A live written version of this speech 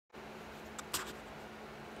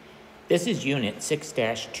This is Unit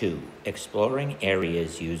 6-2, Exploring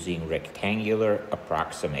Areas Using Rectangular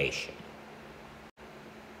Approximation.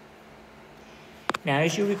 Now,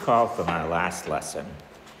 as you recall from our last lesson,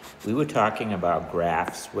 we were talking about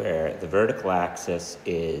graphs where the vertical axis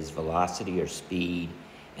is velocity or speed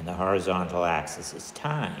and the horizontal axis is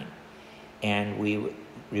time. And we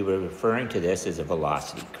were referring to this as a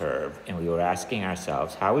velocity curve, and we were asking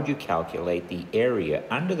ourselves, how would you calculate the area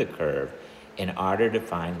under the curve in order to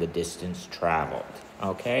find the distance traveled,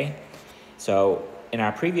 okay? So in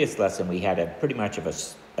our previous lesson, we had a pretty much of a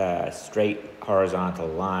straight horizontal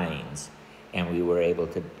lines, and we were able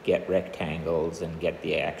to get rectangles and get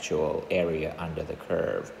the actual area under the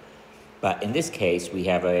curve. But in this case, we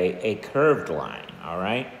have a curved line, all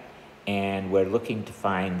right? And we're looking to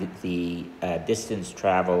find the distance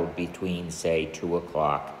traveled between, say, 2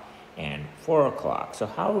 o'clock and 4 o'clock. So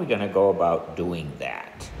how are we going to go about doing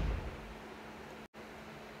that?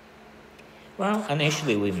 Well,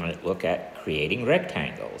 initially we might look at creating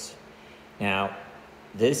rectangles. Now,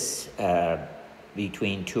 this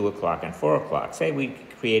between 2 o'clock and 4 o'clock, say we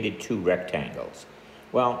created 2 rectangles.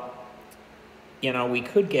 Well, you know, we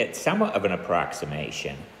could get somewhat of an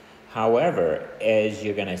approximation. However, as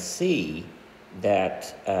you're going to see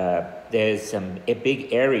that there's some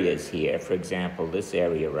big areas here, for example, this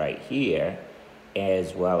area right here,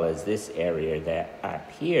 as well as this area that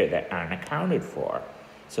up here that aren't accounted for.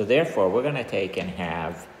 So therefore, we're going to take and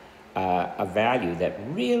have a value that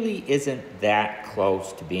really isn't that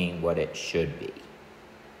close to being what it should be.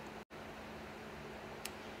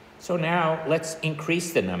 So now let's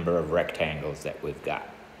increase the number of rectangles that we've got.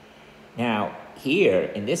 Now here,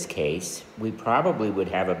 in this case, we probably would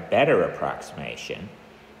have a better approximation.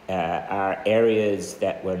 Our areas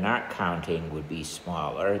that we're not counting would be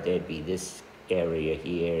smaller. There'd be this area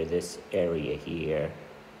here, this area here,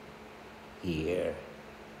 here,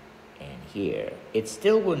 and here. It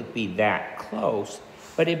still wouldn't be that close,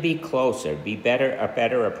 but it'd be closer, a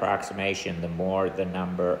better approximation the more the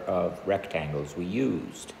number of rectangles we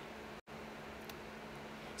used.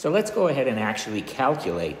 So let's go ahead and actually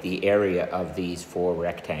calculate the area of these 4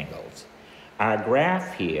 rectangles. Our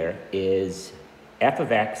graph here is f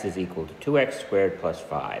of x is equal to 2x squared plus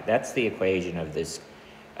 5. That's the equation of this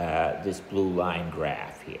blue line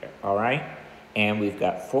graph here, all right? And we've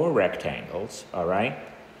got 4 rectangles, all right?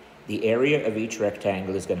 The area of each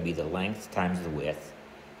rectangle is going to be the length times the width.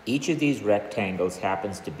 Each of these rectangles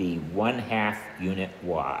happens to be 1/2 unit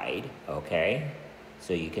wide, okay?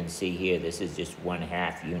 So you can see here, this is just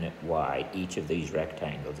 1/2 unit wide. Each of these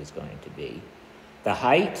rectangles is going to be. The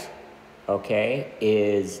height, okay,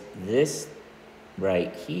 is this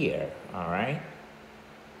right here, all right?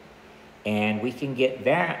 And we can get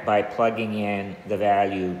that by plugging in the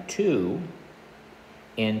value 2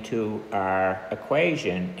 into our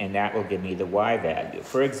equation, and that will give me the y value.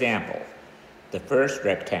 For example, the first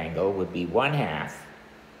rectangle would be 1/2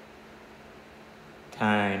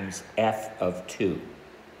 times f of 2.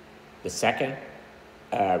 The second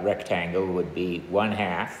rectangle would be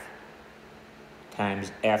 1/2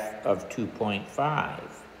 times f of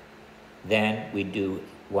 2.5. Then we do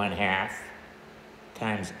 1/2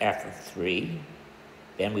 times f of 3.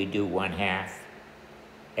 Then we do 1/2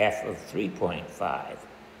 f of 3.5.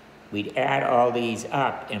 We'd add all these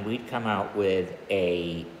up and we'd come out with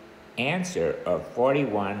an answer of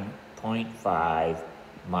 41.5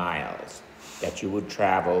 miles that you would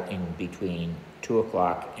travel in between 2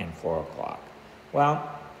 o'clock and 4 o'clock. Well,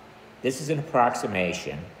 this is an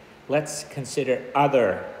approximation. Let's consider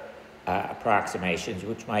other approximations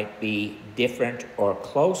which might be different or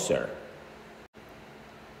closer.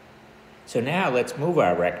 So now let's move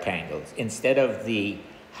our rectangles. Instead of the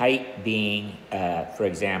height being, for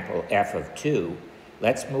example, f of 2,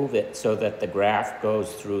 let's move it so that the graph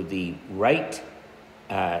goes through the right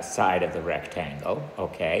side of the rectangle,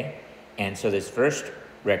 okay? And so this first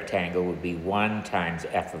rectangle would be 1 times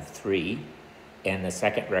f of 3, and the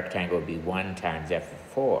second rectangle would be 1 times f of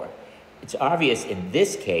 4. It's obvious in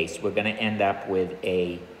this case we're going to end up with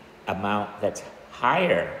a amount that's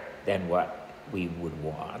higher than what we would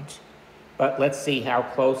want. But let's see how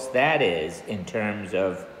close that is in terms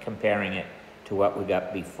of comparing it to what we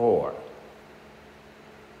got before.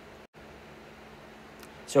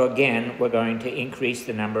 So again, we're going to increase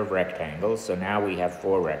the number of rectangles. So now we have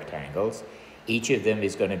 4 rectangles. Each of them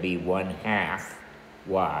is going to be 1/2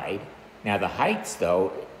 wide. Now the heights,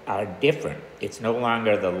 though, are different. It's no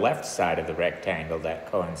longer the left side of the rectangle that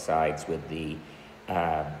coincides with the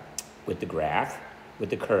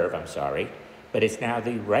curve, I'm sorry. But it's now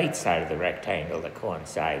the right side of the rectangle that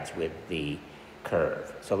coincides with the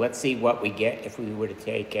curve. So let's see what we get if we were to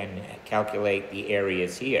take and calculate the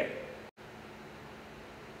areas here.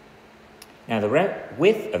 Now the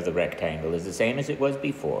width of the rectangle is the same as it was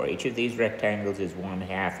before. Each of these rectangles is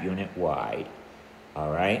 1/2 unit wide,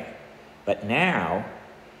 all right? But now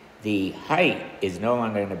the height is no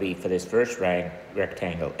longer going to be, for this first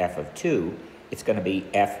rectangle, f of 2. It's going to be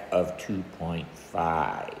f of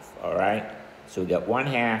 2.5, all right? So we got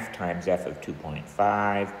 1/2 times f of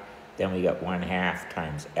 2.5. Then we got 1/2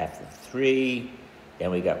 times f of 3.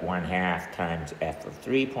 Then we got 1/2 times f of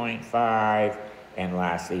 3.5. And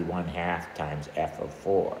lastly, 1/2 times f of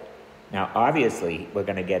 4. Now, obviously, we're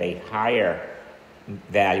going to get a higher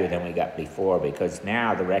value than we got before, because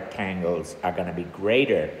now the rectangles are going to be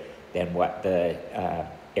greater than what the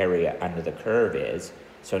area under the curve is.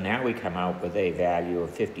 So now we come out with a value of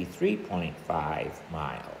 53.5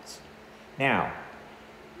 miles. Now,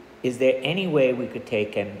 is there any way we could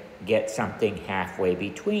take and get something halfway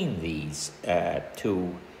between these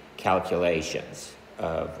two calculations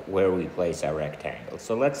of where we place our rectangles?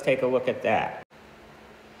 So let's take a look at that.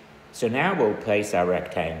 So now we'll place our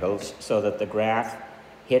rectangles so that the graph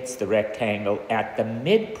hits the rectangle at the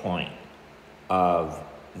midpoint of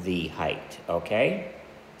the height, okay?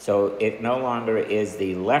 So it no longer is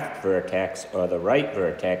the left vertex or the right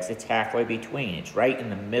vertex, it's halfway between. It's right in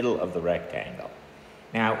the middle of the rectangle.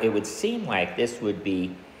 Now, it would seem like this would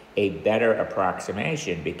be a better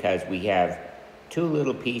approximation because we have two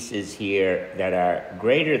little pieces here that are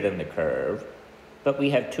greater than the curve, but we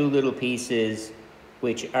have two little pieces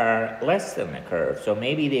which are less than the curve. So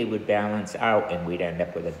maybe they would balance out and we'd end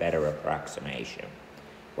up with a better approximation.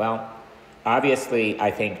 Well, obviously,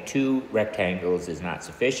 I think 2 rectangles is not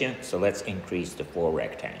sufficient, so let's increase to 4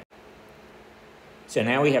 rectangles. So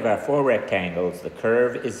now we have our 4 rectangles. The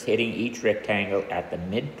curve is hitting each rectangle at the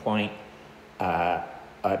midpoint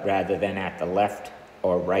rather than at the left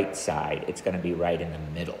or right side. It's going to be right in the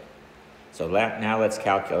middle. So now let's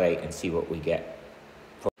calculate and see what we get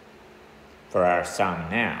for our sum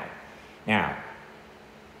now. Now,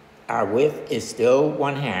 our width is still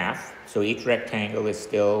 1/2, so each rectangle is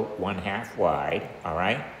still 1/2 wide, all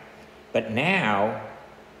right? But now,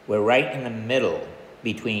 we're right in the middle,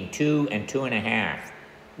 between 2 and 2.5.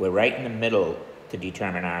 We're right in the middle to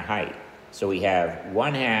determine our height. So we have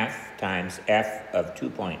 1/2 times f of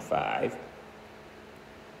 2.5,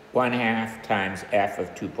 1/2 times f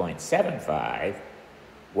of 2.75,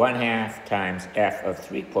 1/2 times f of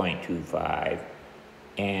 3.25,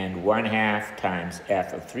 and 1/2 times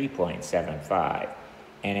f of 3.75.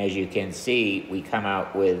 And as you can see, we come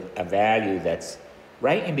out with a value that's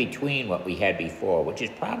right in between what we had before, which is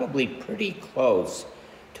probably pretty close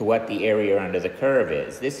to what the area under the curve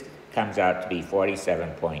is. This comes out to be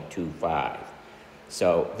 47.25.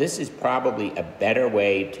 So this is probably a better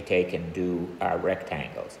way to take and do our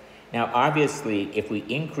rectangles. Now, obviously, if we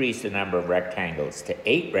increase the number of rectangles to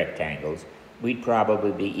 8 rectangles, we'd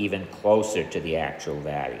probably be even closer to the actual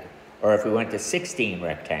value. Or if we went to 16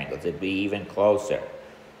 rectangles, it'd be even closer.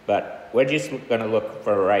 But we're just going to look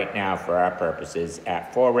for right now, for our purposes,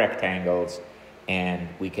 at 4 rectangles, and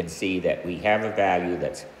we can see that we have a value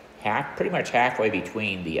that's pretty much halfway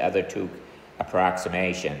between the other 2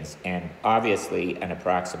 approximations, and obviously an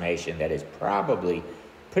approximation that is probably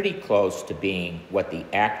pretty close to being what the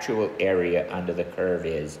actual area under the curve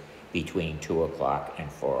is between 2 o'clock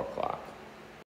and 4 o'clock.